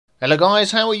Hello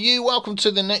guys, how are you? Welcome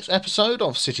to the next episode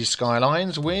of City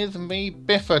Skylines with me,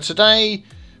 Biffa. Today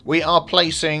we are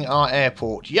placing our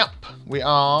airport. Yep, we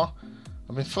are.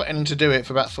 I've been threatening to do it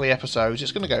for about 3 episodes.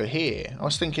 It's going to go here. I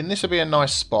was thinking this would be a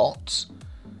nice spot.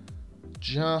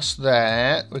 Just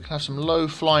there. We can have some low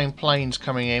flying planes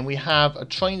coming in. We have a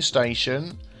train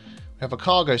station. We have a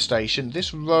cargo station.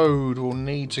 This road will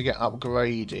need to get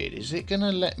upgraded. Is it going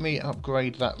to let me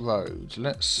upgrade that road?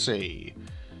 Let's see.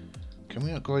 Can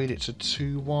we upgrade it to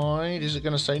 2 wide? Is it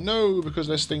going to say no because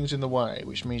there's things in the way,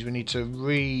 which means we need to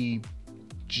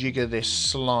rejigger this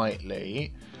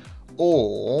slightly?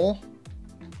 Or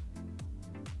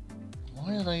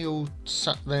why are they all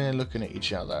sat there looking at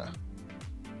each other?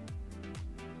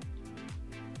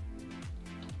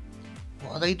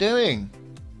 What are they doing?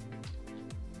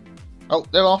 Oh,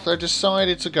 they're off. They've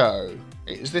decided to go.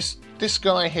 Is this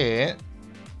guy here,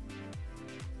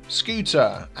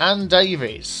 Scooter and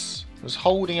Davies, was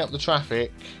holding up the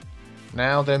traffic.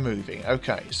 Now they're moving.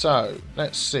 Okay, so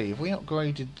let's see. If we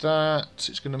upgraded that,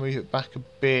 it's going to move it back a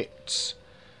bit.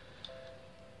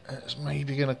 It's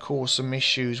maybe going to cause some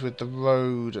issues with the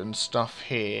road and stuff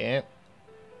here.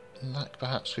 And that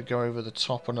perhaps could go over the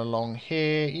top and along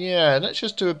here. Yeah, let's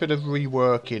just do a bit of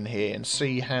rework in here and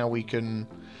see how we can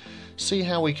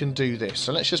do this.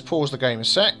 So let's just pause the game a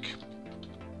sec.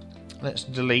 Let's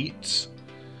delete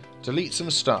some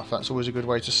stuff. That's always a good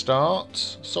way to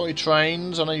start. Sorry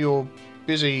trains, I know you're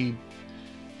busy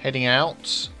heading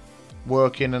out,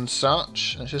 working and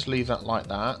such. Let's just leave that like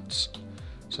that.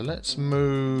 So let's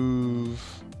move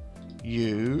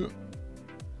you.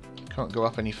 Can't go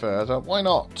up any further. Why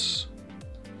not?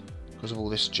 Because of all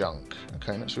this junk.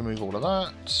 Okay, let's remove all of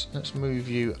that. Let's move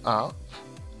you up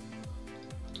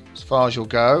as far as you'll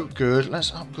go. Good.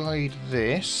 Let's upgrade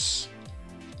this.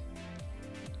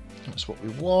 That's what we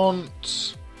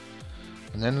want.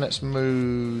 And then let's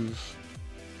move.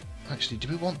 Actually, do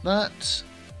we want that?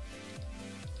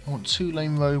 I want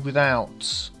 2-lane road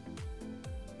without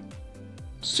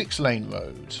 6-lane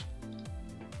road.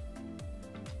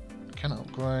 Can I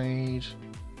upgrade?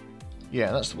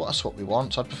 Yeah, that's what we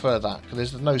want. I'd prefer that because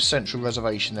there's no central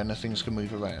reservation. Then things can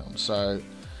move around. So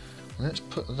let's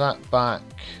put that back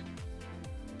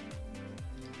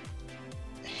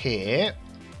here.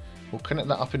 We'll connect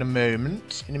that up in a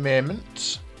moment. That,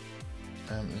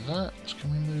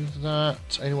 can we move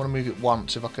that? I only want to move it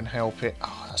once if I can help it.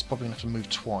 Oh, that's probably going to have to move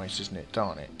twice, isn't it?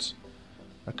 Darn it.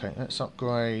 Okay, let's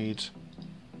upgrade.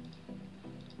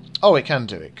 Oh, it can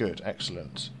do it. Good,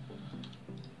 excellent.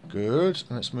 Good.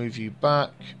 And let's move you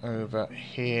back over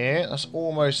here. That's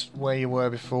almost where you were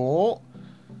before.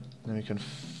 Then we can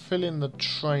fill in the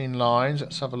train lines.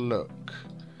 Let's have a look.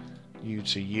 You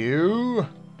to you.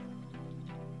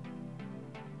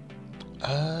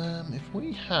 If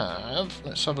we have,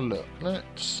 let's have a look.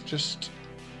 Let's just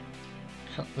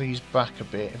cut these back a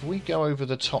bit. If we go over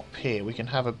the top here, we can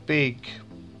have a big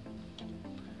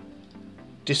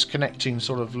disconnecting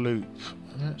sort of loop.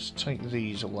 Let's take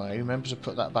these away. Remember to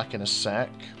put that back in a sec.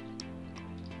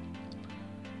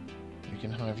 We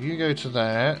can have you go to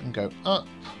there and go up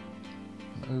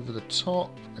and over the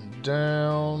top and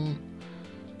down,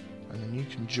 and then you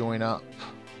can join up.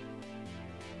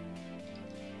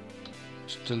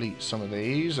 Delete some of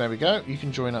these. There we go. You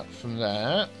can join up from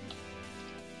there.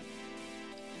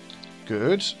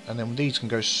 Good. And then these can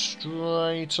go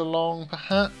straight along,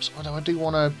 perhaps. Although I do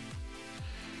want to.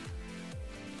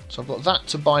 So I've got that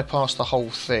to bypass the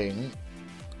whole thing,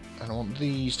 and I want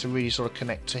these to really sort of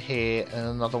connect to here, and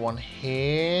another one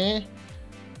here.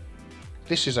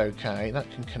 This is okay.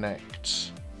 That can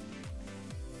connect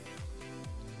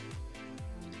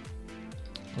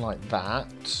like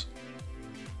that.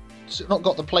 It's not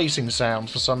got the placing sound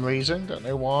for some reason, don't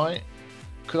know why.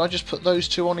 Could I just put those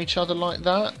two on each other like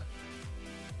that?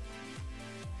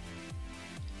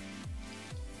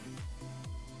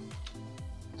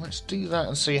 Let's do that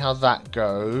and see how that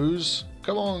goes.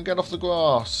 Come on, get off the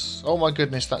grass. Oh my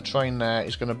goodness, that train there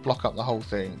is going to block up the whole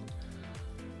thing.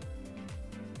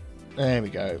 There we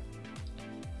go.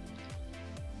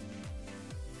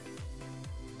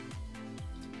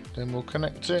 Then we'll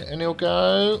connect it and he'll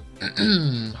go.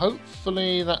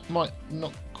 Hopefully that might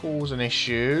not cause an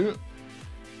issue.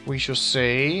 We shall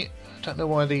see. I don't know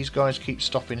why these guys keep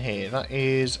stopping here. That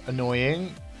is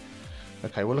annoying.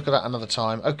 Okay, we'll look at that another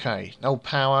time. Okay, no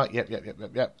power.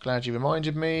 Yep. Glad you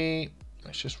reminded me.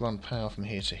 Let's just run power from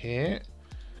here to here,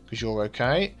 because you're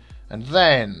okay. And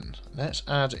then let's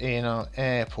add in our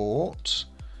airport.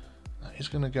 That is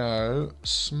going to go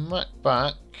smack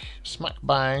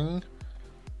bang.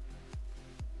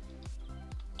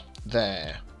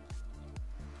 There.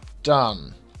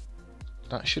 Done.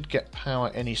 That should get power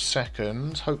any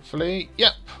second, hopefully.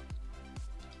 Yep.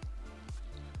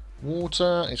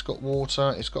 Water, it's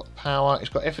got power, it's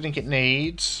got everything it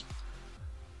needs.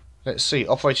 Let's see,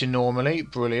 operating normally,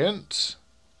 brilliant.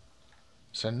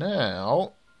 So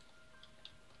now,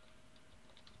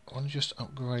 I want to just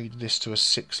upgrade this to a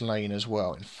 6 lane as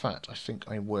well. In fact, I think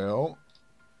I will.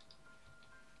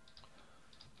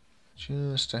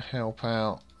 Just to help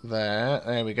out there.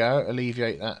 There we go,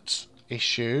 alleviate that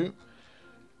issue.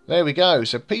 There we go,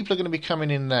 so people are going to be coming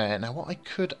in there. Now what I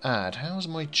could add, how's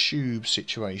my tube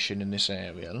situation in this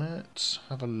area? Let's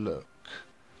have a look.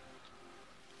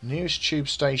 Nearest tube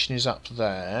station is up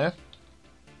there.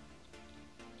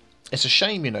 It's a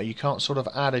shame, you know, you can't sort of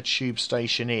add a tube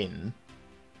station in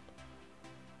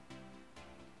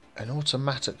and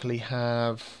automatically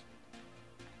have...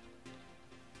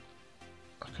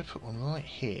 I could put one right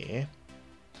here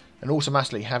and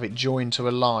automatically have it joined to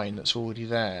a line that's already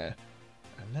there.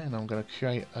 And then I'm going to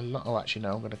create a lot. Oh, actually,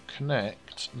 no, I'm going to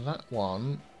connect that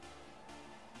one.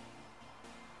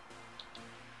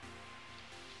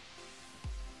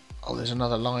 Oh, there's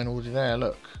another line already there,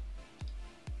 look.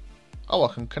 Oh,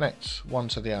 I can connect one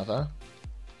to the other.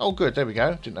 Oh, good, there we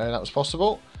go. Didn't know that was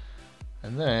possible.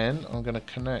 And then I'm going to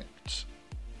connect.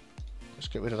 Let's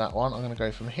get rid of that one. I'm going to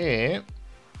go from here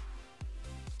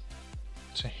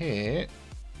to here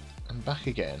and back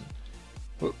again.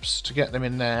 Whoops, to get them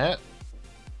in there.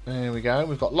 There we go.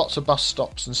 We've got lots of bus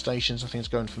stops and stations and things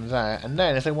going from there. And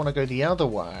then if they want to go the other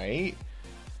way,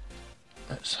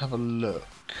 let's have a look.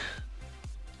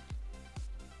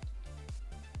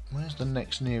 Where's the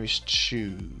next nearest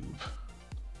tube?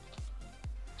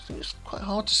 I think it's quite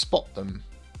hard to spot them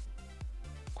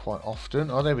quite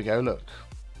often. Oh, there we go, look.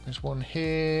 There's one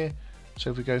here. So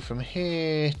if we go from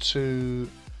here to...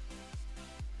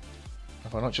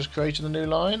 Have I not just created a new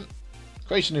line?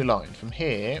 Create a new line from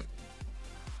here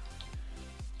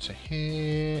to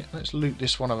here. Let's loop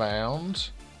this one around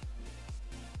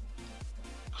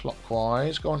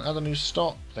clockwise. Go on, add a new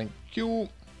stop. Thank you.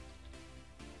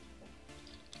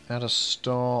 Add a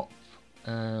stop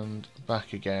and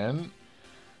back again.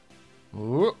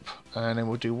 Whoop. And then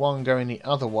we'll do one going the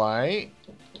other way.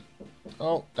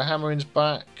 Oh, the hammering's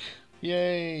back.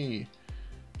 Yay.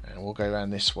 And we'll go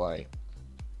around this way.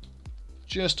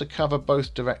 Just to cover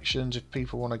both directions if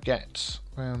people want to get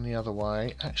round the other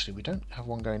way. Actually, we don't have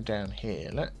one going down here.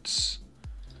 Let's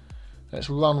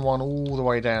run one all the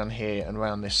way down here and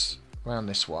round this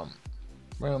one.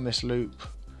 Round this loop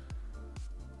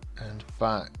and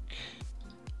back.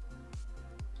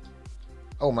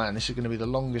 Oh man, this is going to be the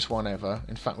longest one ever.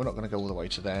 In fact, we're not going to go all the way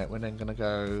to there. We're then going to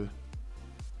go...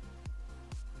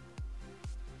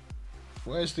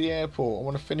 Where's the airport? I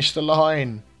want to finish the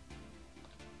line.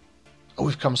 Oh,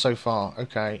 we've come so far.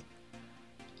 Okay.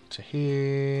 To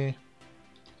here,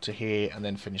 and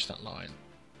then finish that line.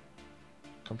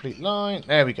 Complete line.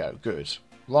 There we go. Good.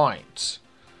 Right.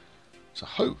 So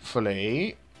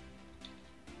hopefully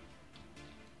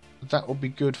that will be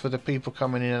good for the people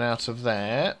coming in and out of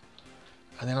there.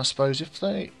 And then I suppose if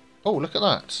they... Oh, look at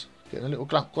that. Getting a little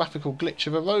graphical glitch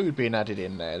of a road being added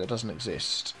in there that doesn't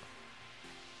exist.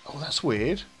 Oh, that's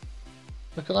weird.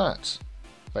 Look at that.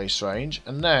 Very strange.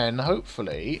 And then,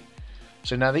 hopefully...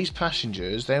 So now these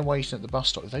passengers, they're waiting at the bus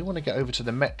stop. If they want to get over to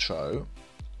the metro,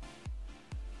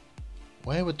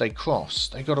 where would they cross?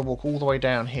 They've got to walk all the way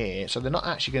down here. So they're not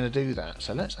actually going to do that.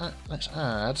 So let's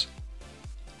add...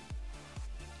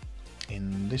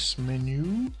 in this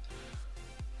menu...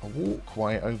 a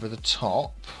walkway over the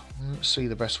top. Let's see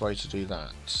the best way to do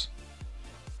that.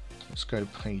 Let's go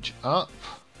page up.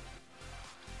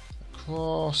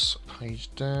 Across, page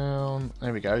down.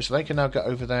 There we go. So they can now get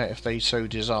over there if they so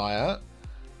desire.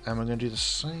 And we're going to do the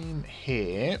same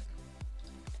here.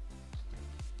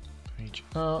 Page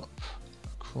up,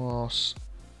 across,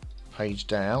 page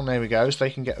down. There we go. So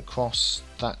they can get across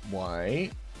that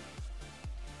way.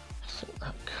 I think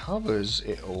that covers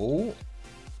it all.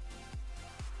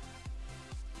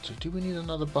 So do we need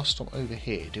another bus stop over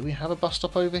here? Do we have a bus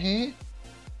stop over here?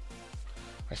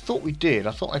 I thought we did.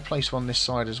 I thought I placed one this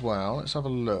side as well. Let's have a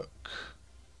look.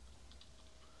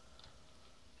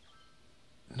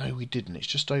 No, we didn't. It's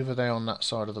just over there on that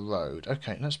side of the road.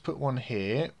 Okay, let's put one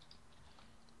here.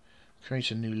 Create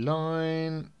a new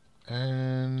line.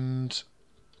 And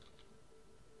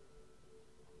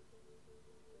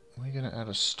we're going to add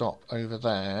a stop over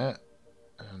there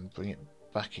and bring it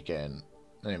back again.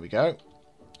 There we go.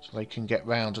 So they can get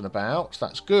round and about.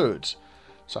 That's good.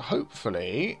 So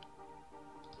hopefully...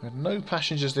 we had no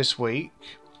passengers this week.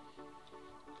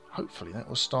 Hopefully that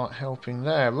will start helping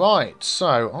there. Right,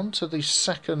 so on to the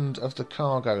second of the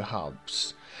cargo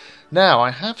hubs. Now,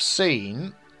 I have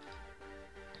seen...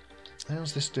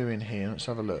 How's this doing here? Let's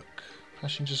have a look.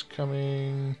 Passengers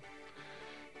coming...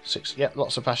 6. Yep,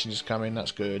 lots of passengers coming.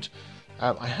 That's good.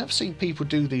 I have seen people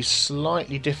do these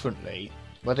slightly differently,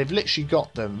 where they've literally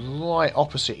got them right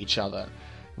opposite each other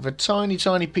with a tiny,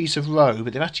 tiny piece of row,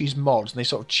 but they've actually used mods and they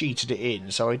sort of cheated it in,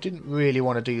 so I didn't really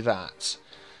want to do that.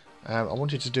 I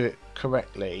wanted to do it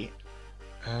correctly.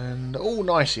 And, oh,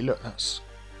 nicely. Look, that's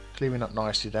clearing up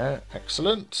nicely there.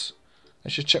 Excellent.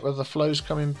 Let's just check whether the flow's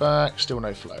coming back. Still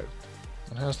no flow.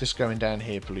 And how's this going down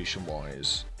here,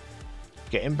 pollution-wise?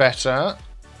 Getting better.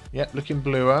 Yep, looking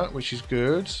bluer, which is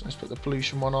good. Let's put the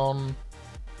pollution one on.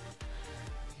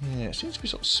 Yeah, it seems to be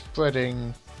sort of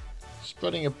spreading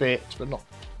a bit, but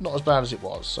not as bad as it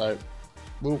was. So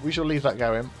we shall leave that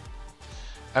going.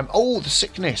 Oh, the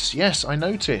sickness. Yes, I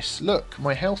noticed. Look,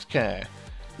 my healthcare.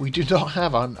 We do not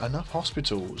have enough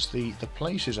hospitals. The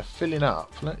places are filling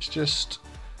up. Let's just...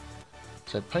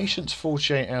 So patients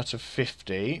 48 out of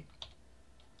 50.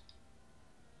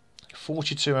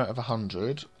 42 out of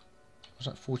 100. Was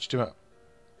that 42 out?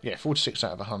 Yeah, 46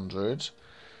 out of 100.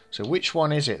 So which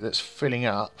one is it that's filling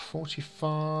up?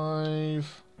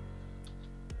 45.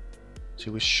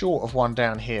 So we're short of one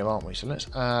down here, aren't we? So let's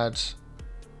add...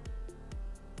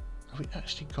 Have we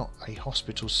actually got a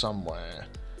hospital somewhere?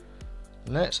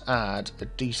 Let's add a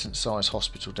decent sized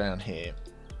hospital down here.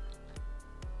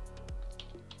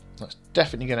 That's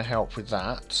definitely going to help with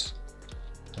that.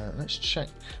 Let's check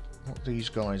what these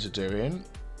guys are doing.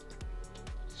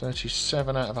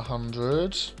 37 out of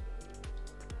 100.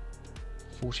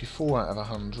 44 out of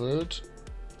 100.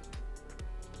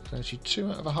 32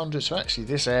 out of 100. So actually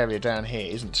this area down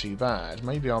here isn't too bad.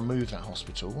 Maybe I'll move that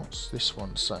hospital. What's this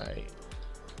one say?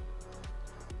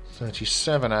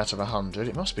 37 out of 100.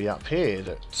 It must be up here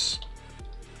that's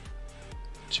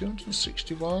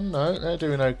 261. No, they're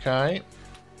doing okay.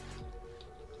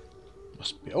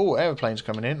 Must be. Oh, aeroplanes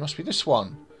coming in. Must be this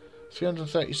one.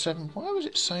 337. Why was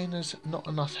it saying there's not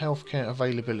enough healthcare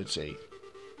availability?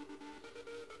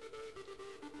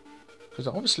 Because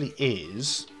it obviously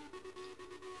is.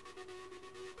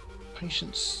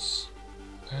 Patients,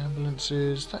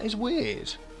 ambulances. That is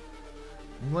weird.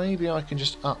 Maybe I can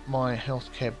just up my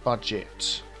healthcare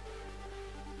budget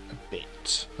a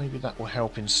bit. Maybe that will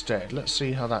help instead. Let's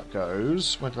see how that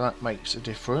goes, whether that makes a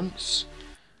difference.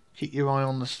 Keep your eye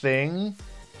on the thing.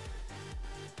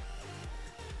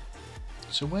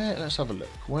 So where, let's have a look.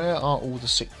 Where are all the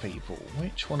sick people?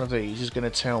 Which one of these is going to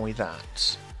tell me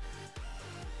that?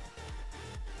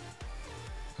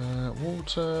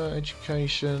 Water,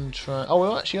 education, oh,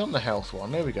 we're actually on the health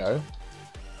one. There we go.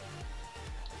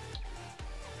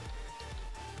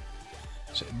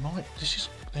 So it might, this is,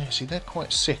 yeah, see, they're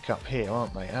quite sick up here,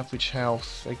 aren't they? Average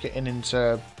health, they're getting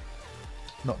into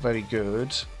not very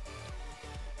good.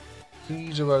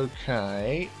 These are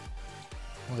okay.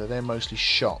 Although they're mostly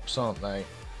shops, aren't they?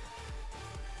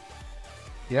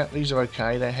 Yeah, these are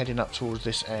okay. They're heading up towards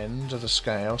this end of the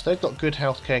scales. They've got good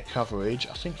healthcare coverage.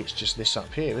 I think it's just this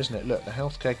up here, isn't it? Look, the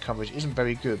healthcare coverage isn't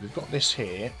very good. We've got this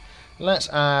here. Let's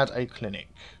add a clinic.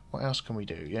 What else can we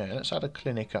do? Yeah, let's add a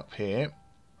clinic up here.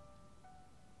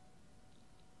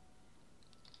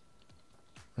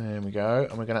 There we go.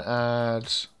 And we're going to add...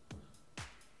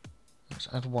 Let's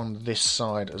add one this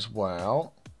side as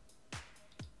well.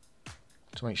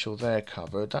 To make sure they're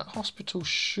covered. That hospital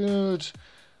should...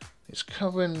 It's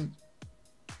covering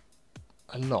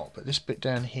a lot, but this bit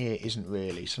down here isn't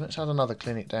really. So let's add another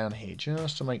clinic down here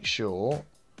just to make sure.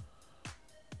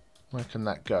 Where can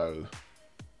that go?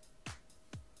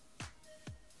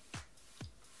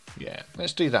 Yeah,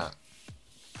 let's do that.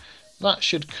 That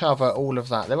should cover all of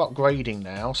that. They're upgrading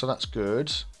now, so that's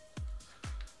good.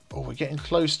 Oh, we're getting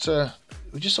close to...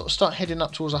 We just sort of start heading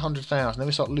up towards 100,000. Then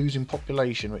we start losing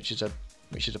population, which is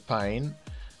a pain.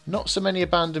 Not so many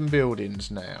abandoned buildings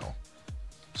now.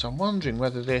 So I'm wondering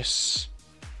whether this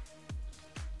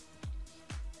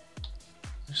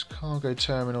cargo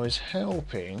terminal is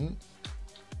helping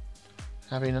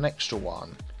having an extra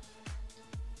one.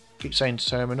 Keep saying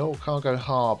terminal, cargo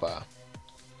harbour.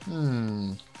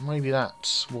 Maybe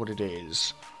that's what it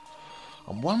is.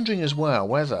 I'm wondering as well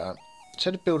whether,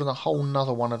 instead of building a whole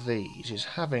nother one of these, is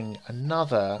having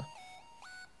another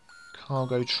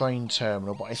cargo train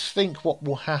terminal. But I think what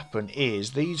will happen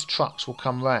is these trucks will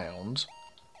come round.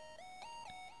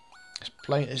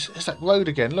 It's that road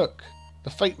again, look. The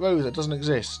fake road that doesn't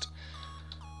exist.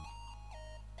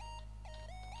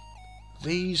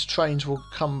 These trains will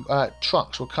come,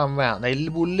 trucks will come round. They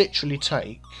will literally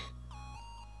take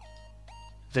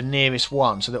the nearest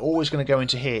one. So they're always going to go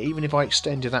into here. Even if I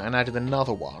extended that and added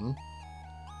another one.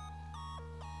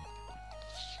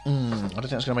 I don't think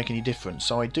that's going to make any difference.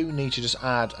 So I do need to just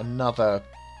add another...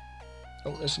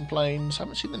 Oh, there's some planes. I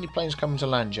haven't seen any planes coming to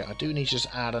land yet. I do need to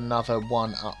just add another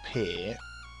one up here.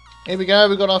 Here we go.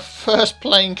 We've got our first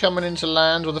plane coming into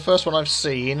land. Well, the first one I've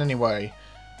seen, anyway.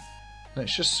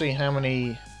 Let's just see how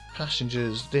many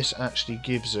passengers this actually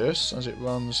gives us as it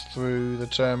runs through the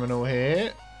terminal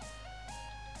here.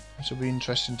 This will be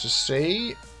interesting to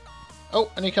see.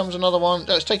 Oh, and here comes another one.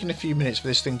 Oh, it's taking a few minutes for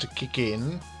this thing to kick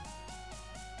in.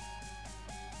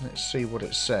 Let's see what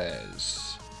it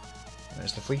says.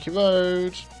 There's the Freaky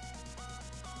Road.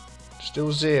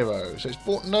 Still 0. So it's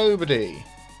brought nobody.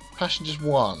 Passengers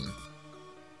 1.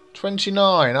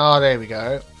 29. Ah, there we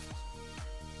go.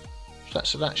 So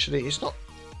that's actually... It's not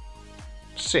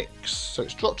 6. So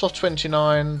it's dropped off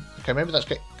 29. Okay, maybe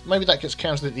that gets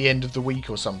counted at the end of the week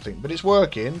or something. But it's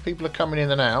working. People are coming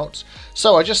in and out.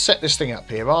 So I just set this thing up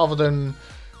here. Rather than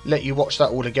let you watch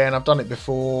that all again. I've done it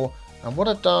before. And what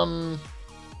I've done...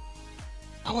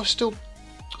 Oh, I've still...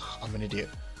 I'm an idiot.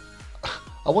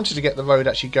 I wanted to get the road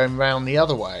actually going round the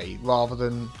other way rather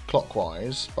than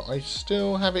clockwise, but I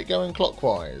still have it going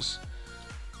clockwise.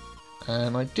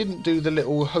 And I didn't do the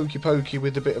little hokey pokey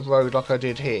with the bit of road like I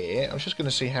did here. I was just going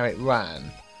to see how it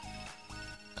ran.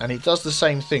 And it does the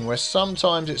same thing, where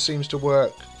sometimes it seems to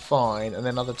work fine and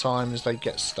then other times they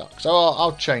get stuck. So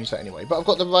I'll change that anyway. But I've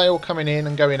got the rail coming in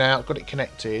and going out, got it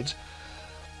connected.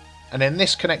 And then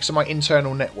this connects to my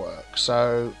internal network.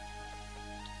 So...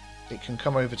 it can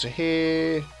come over to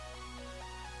here.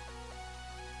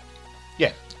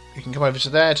 Yeah, it can come over to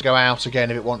there to go out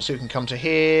again if it wants to. It can come to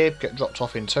here, get dropped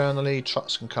off internally.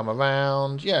 Trucks can come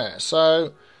around. Yeah,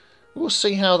 so we'll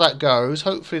see how that goes.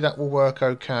 Hopefully that will work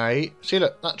okay. See,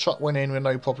 look, that truck went in with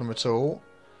no problem at all.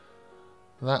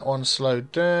 That one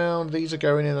slowed down. These are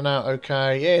going in and out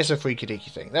okay. Yeah, it's a freaky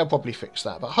deaky thing. They'll probably fix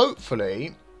that. But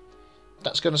hopefully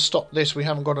that's going to stop this. We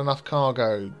haven't got enough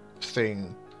cargo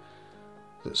thing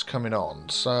that's coming on.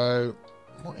 So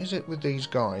what is it with these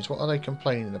guys? What are they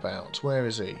complaining about? Where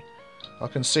is he? I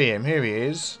can see him. Here he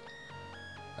is.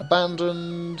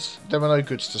 Abandoned. There are no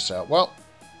goods to sell. Well,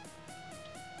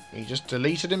 he just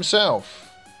deleted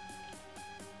himself.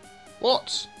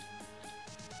 What?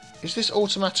 Is this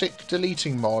automatic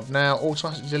deleting mod now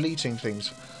automatically deleting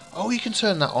things? Oh, you can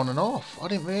turn that on and off. I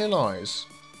didn't realise.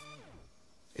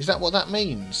 Is that what that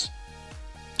means?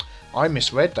 I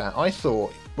misread that. I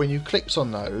thought when you clicked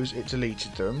on those, it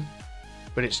deleted them.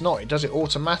 But it's not. It does it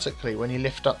automatically when you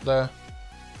lift up the...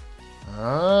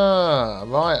 Ah,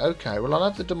 right, okay. Well, I'll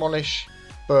have the demolish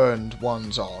burned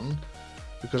ones on,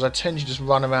 because I tend to just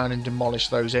run around and demolish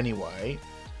those anyway.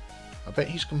 I bet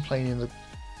he's complaining the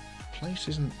place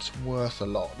isn't worth a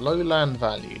lot. Low land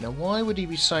value. Now, why would he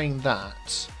be saying that?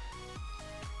 So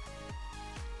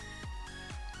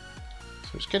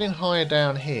it's getting higher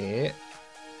down here.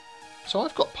 So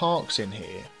I've got parks in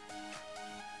here.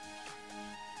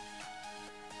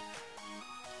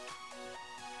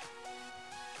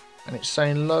 And it's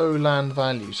saying low land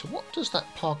value. So what does that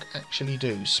park actually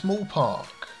do? Small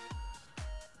park.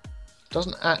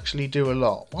 Doesn't actually do a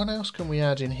lot. What else can we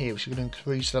add in here which is going to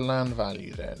increase the land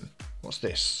value then? What's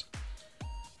this?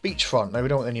 Beachfront. No, we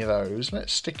don't want any of those.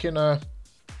 Let's stick in a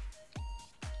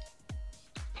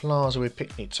plaza with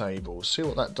picnic tables. See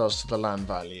what that does to the land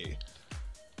value.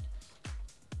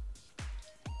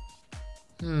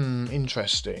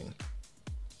 Interesting.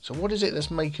 So what is it that's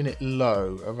making it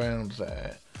low around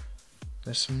there?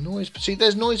 There's some noise. See,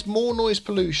 there's more noise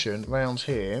pollution around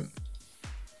here,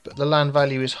 but the land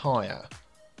value is higher,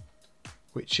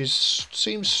 which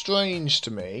seems strange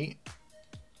to me.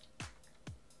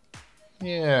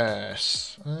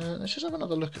 Yes. Let's just have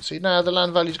another look at. See, now the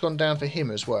land value's gone down for him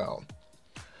as well.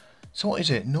 So what is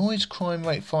it? Noise, crime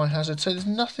rate, fire hazard. So there's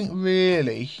nothing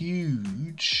really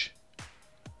huge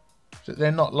that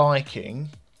they're not liking.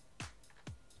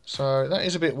 So that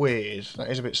is a bit weird. That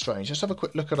is a bit strange. Let's have a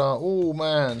quick look at our... Oh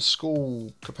man,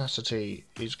 school capacity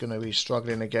is going to be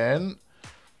struggling again.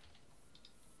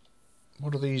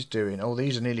 What are these doing? Oh,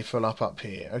 these are nearly full up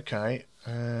here. Okay.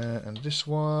 And this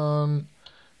one.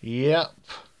 Yep.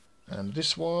 And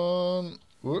this one.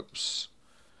 Whoops.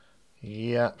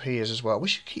 Yep, he is as well. We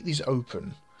should keep these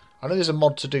open. I know there's a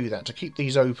mod to do that, to keep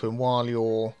these open while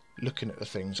you're looking at the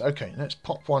things. Okay, let's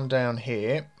pop one down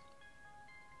here.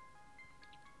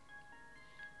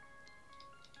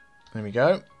 There we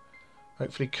go.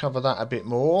 Hopefully cover that a bit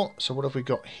more. So what have we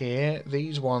got here?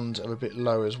 These ones are a bit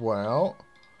low as well.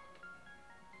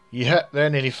 Yeah, they're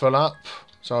nearly full up.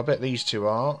 So I bet these two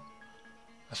are.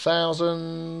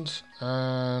 1,000.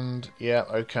 And yeah,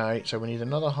 okay. So we need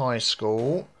another high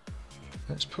school.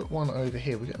 Let's put one over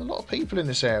here. We're getting a lot of people in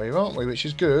this area, aren't we? Which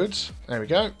is good. There we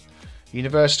go.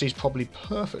 University's probably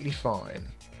perfectly fine.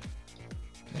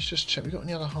 Let's just check. We've got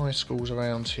any other high schools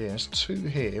around here? There's 2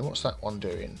 here. What's that one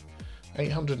doing?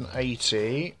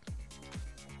 880.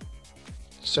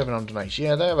 780.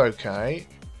 Yeah, they're okay.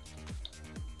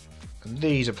 And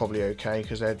these are probably okay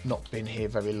because they've not been here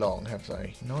very long, have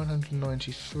they?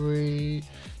 993. Do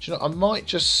you know, I might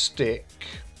just stick...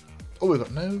 Oh, we've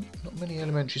got not many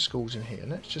elementary schools in here.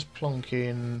 Let's just plonk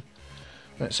in...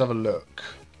 Let's have a look.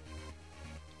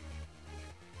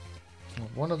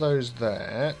 One of those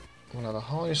there. We'll have a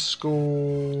high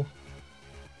school.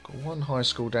 Got one high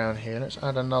school down here. Let's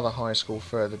add another high school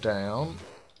further down.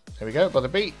 There we go, by the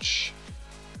beach.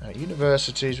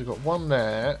 Universities, we've got one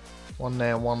there, one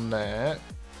there, one there.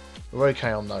 We're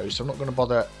okay on those, so I'm not going to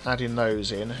bother adding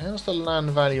those in. How's the land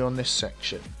value on this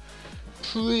section?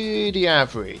 Pretty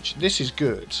average. This is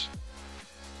good.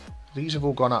 These have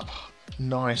all gone up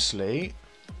nicely,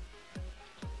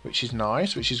 which is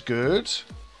nice, which is good.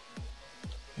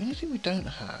 The only thing we don't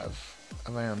have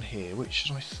around here,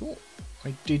 which I thought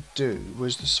I did do,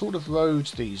 was the sort of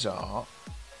roads these are.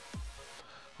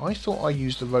 I thought I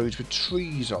used the roads with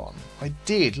trees on. I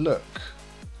did, look.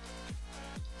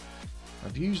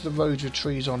 I've used the roads with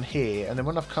trees on here, and then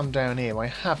when I've come down here, I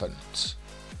haven't. So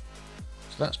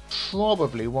that's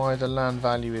probably why the land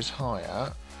value is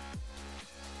higher.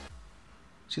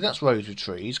 See, that's roads with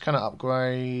trees. Can I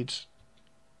upgrade?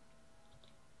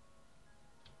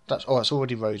 That's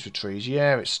already roads with trees.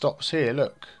 Yeah, it stops here,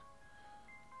 look.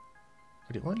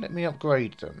 But it won't let me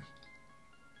upgrade them.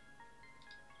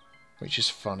 Which is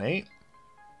funny.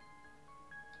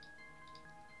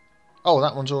 Oh,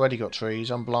 that one's already got trees.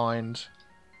 I'm blind.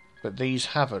 But these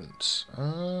haven't.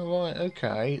 Oh, right,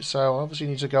 okay. So I obviously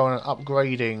need to go on an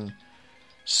upgrading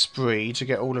spree to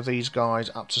get all of these guys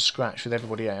up to scratch with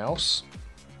everybody else.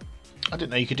 I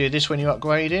didn't know you could do this when you're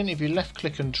upgrading. If you left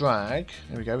click and drag,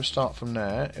 there we go, we'll start from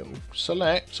there. It will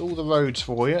select all the roads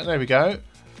for you. There we go.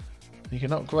 You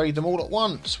can upgrade them all at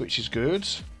once, which is good.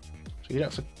 So you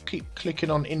don't have to keep clicking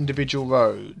on individual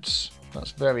roads.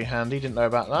 That's very handy, didn't know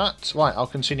about that. Right, I'll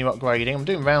continue upgrading. I'm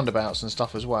doing roundabouts and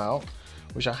stuff as well,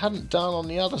 which I hadn't done on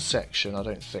the other section, I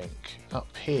don't think.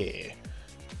 Up here.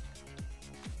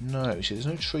 No, see, there's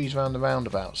no trees around the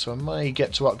roundabout, so I may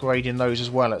get to upgrading those as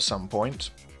well at some point.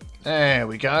 There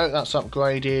we go, that's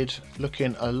upgraded,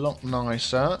 looking a lot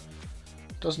nicer.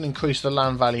 Doesn't increase the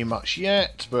land value much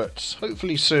yet, but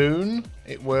hopefully soon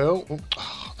it will.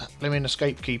 Oh, that blimmin'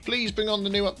 escape key. Please bring on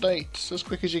the new updates as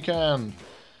quick as you can.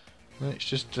 Let's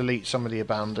just delete some of the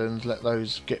abandoned, let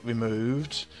those get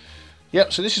removed.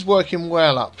 Yep, so this is working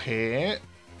well up here.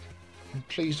 I'm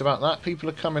pleased about that. People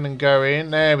are coming and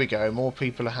going. There we go, more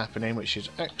people are happening, which is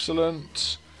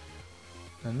excellent.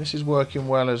 And this is working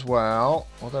well as well,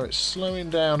 although it's slowing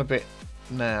down a bit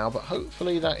now, but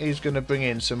hopefully that is going to bring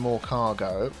in some more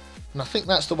cargo. And I think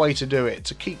that's the way to do it,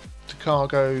 to keep the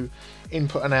cargo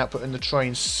input and output in the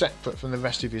train separate from the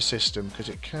rest of your system, because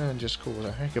it can just cause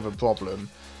a heck of a problem.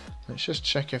 Let's just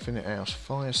check everything else.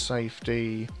 Fire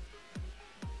safety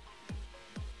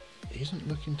isn't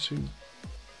looking too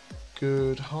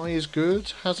good. High is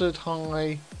good. Hazard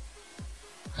high.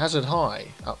 Hazard high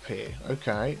up here.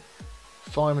 Okay.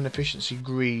 Fireman efficiency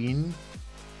green.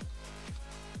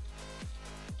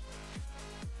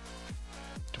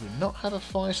 Do we not have a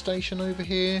fire station over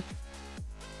here?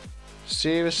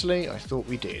 Seriously? I thought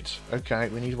we did. Okay,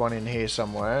 we need one in here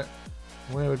somewhere.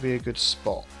 Where would be a good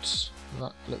spot?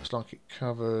 That looks like it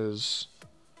covers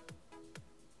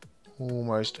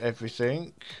almost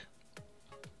everything.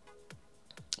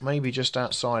 Maybe just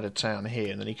outside of town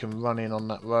here, and then he can run in on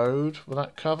that road. Will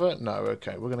that cover? No,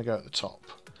 okay, we're going to go at the top.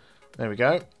 There we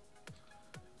go.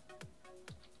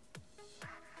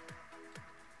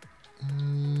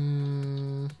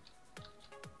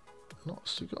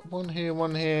 Lots. We've got one here,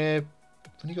 one here.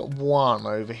 Only got one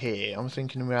over here. I'm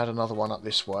thinking we had another one up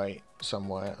this way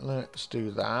somewhere. Let's do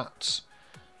that.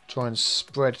 Try and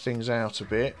spread things out a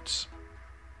bit.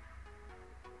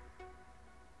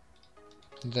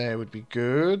 There would be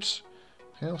good.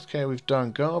 Healthcare we've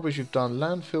done. Garbage we've done.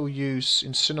 Landfill use.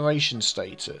 Incineration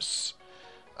status.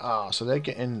 Ah, so they're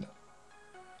getting...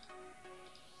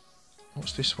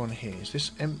 What's this one here? Is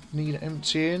this need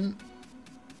emptying?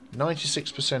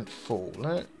 96% full.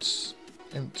 Let's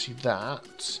empty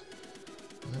that.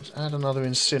 Let's add another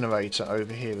incinerator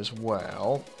over here as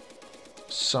well.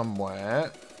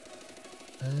 Somewhere.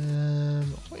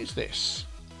 What is this?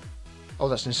 Oh,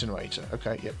 that's an incinerator.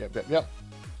 Okay, yep.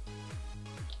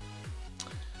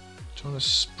 Trying to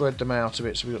spread them out a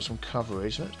bit so we've got some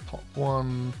coverage. Let's pop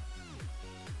one.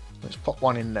 Let's pop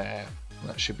one in there.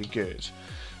 That should be good.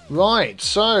 Right,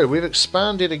 so we've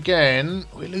expanded again.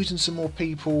 We're losing some more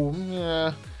people,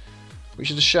 yeah,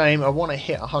 which is a shame. I want to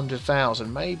hit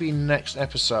 100,000. Maybe next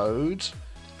episode,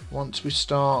 once we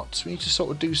start, we need to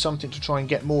sort of do something to try and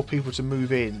get more people to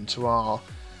move in to our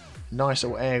nice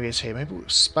little areas here. Maybe we'll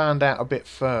expand out a bit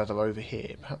further over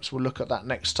here. Perhaps we'll look at that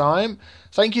next time.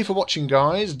 Thank you for watching,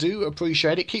 guys. Do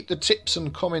appreciate it. Keep the tips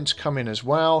and comments coming as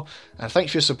well. And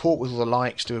thanks for your support with all the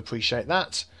likes. Do appreciate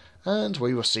that. And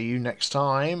we will see you next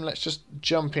time. Let's just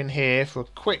jump in here for a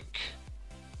quick...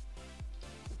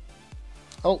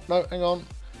 Oh, no, hang on.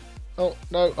 Oh,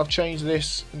 no, I've changed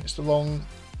this. And it's the wrong...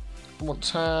 I want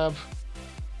tab.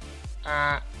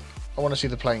 I want to see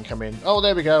the plane come in. Oh,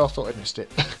 there we go. I thought I missed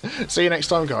it. See you next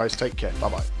time, guys. Take care.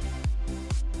 Bye-bye.